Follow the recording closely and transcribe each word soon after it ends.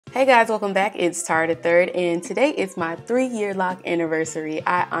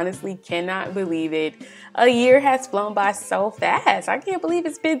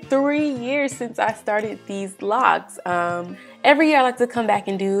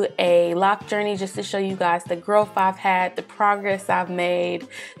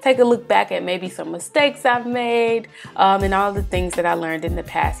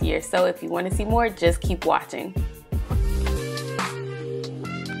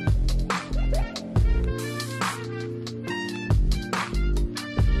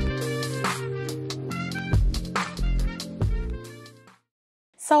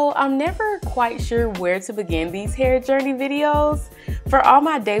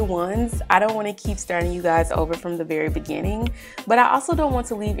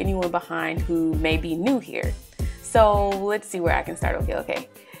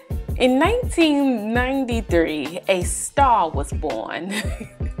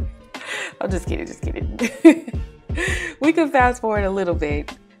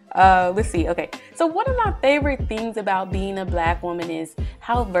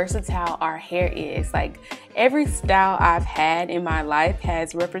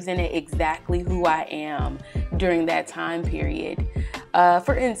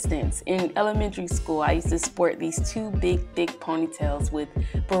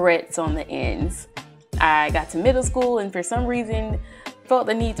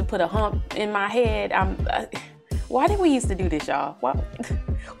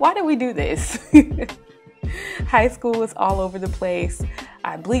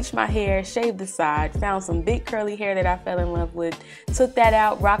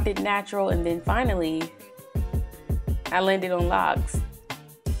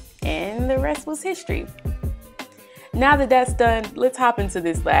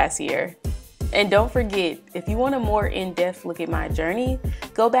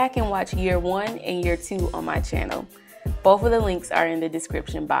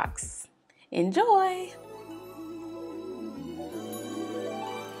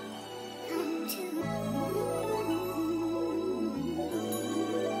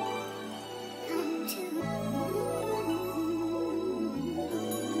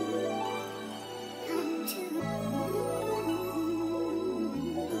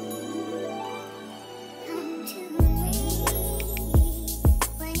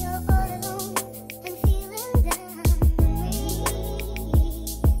and feeling down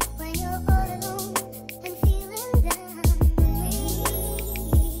when you're all alone.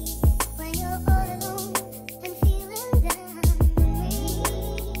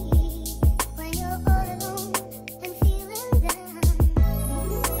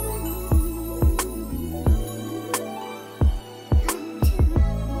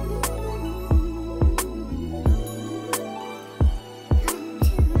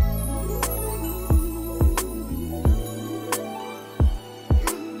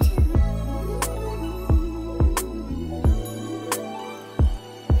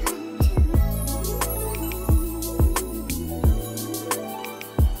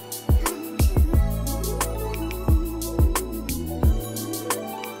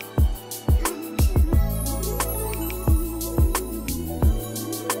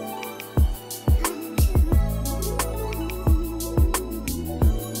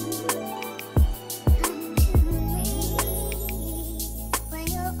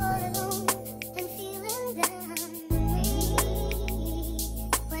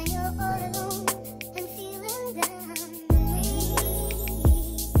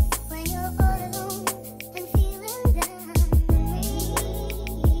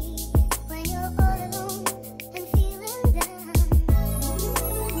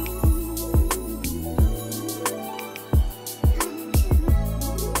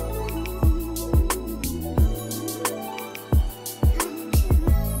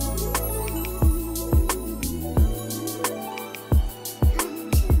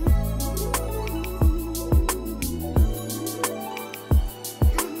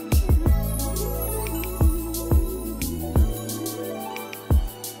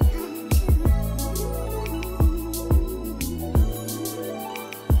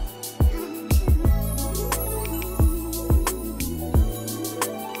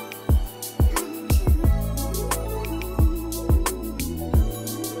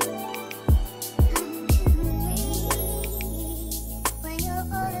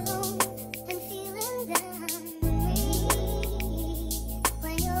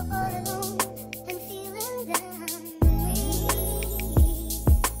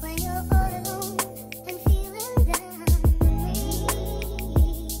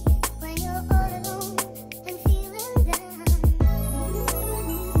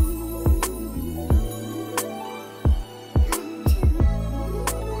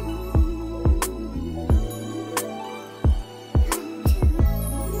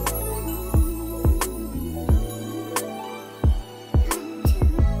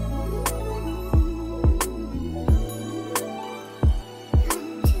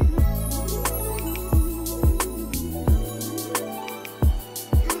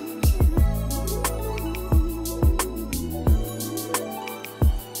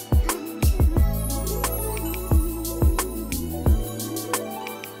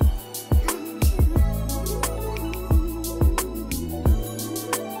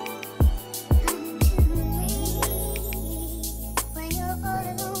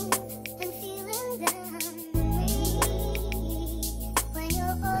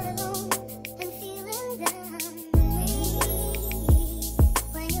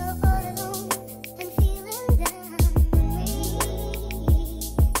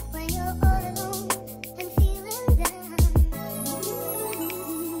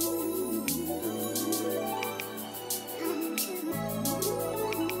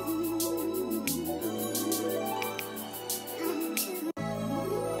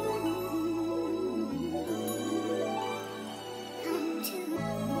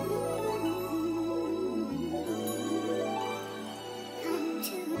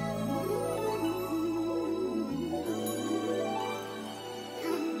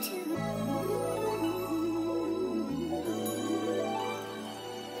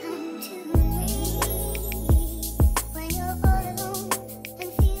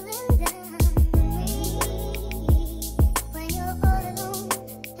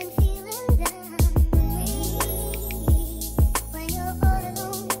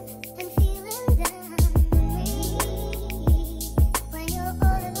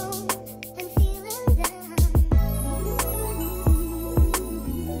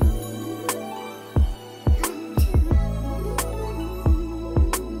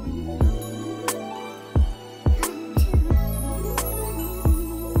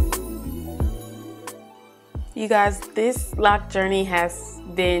 You guys, this lock journey has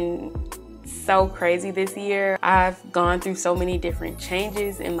been so crazy this year. I've gone through so many different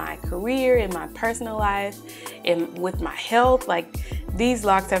changes in my career, in my personal life, and with my health. Like, these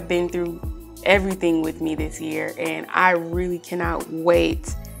locks have been through everything with me this year, and I really cannot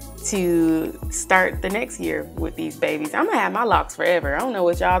wait to start the next year with these babies. I'm gonna have my locks forever. I don't know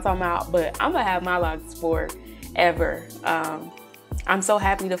what y'all talking about, but I'm gonna have my locks forever. I'm so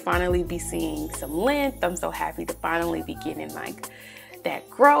happy to finally be seeing some length. I'm so happy to finally be getting like that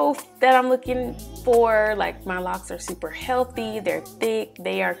growth that I'm looking for. Like, my locks are super healthy, they're thick,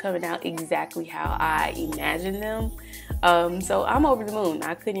 they are coming out exactly how I imagined them. So I'm over the moon.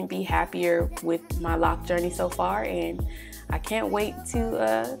 I couldn't be happier with my lock journey so far, and I can't wait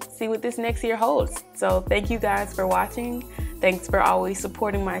to see what this next year holds. So thank you guys for watching. Thanks for always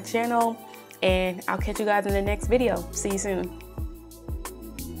supporting my channel, and I'll catch you guys in the next video. See you soon.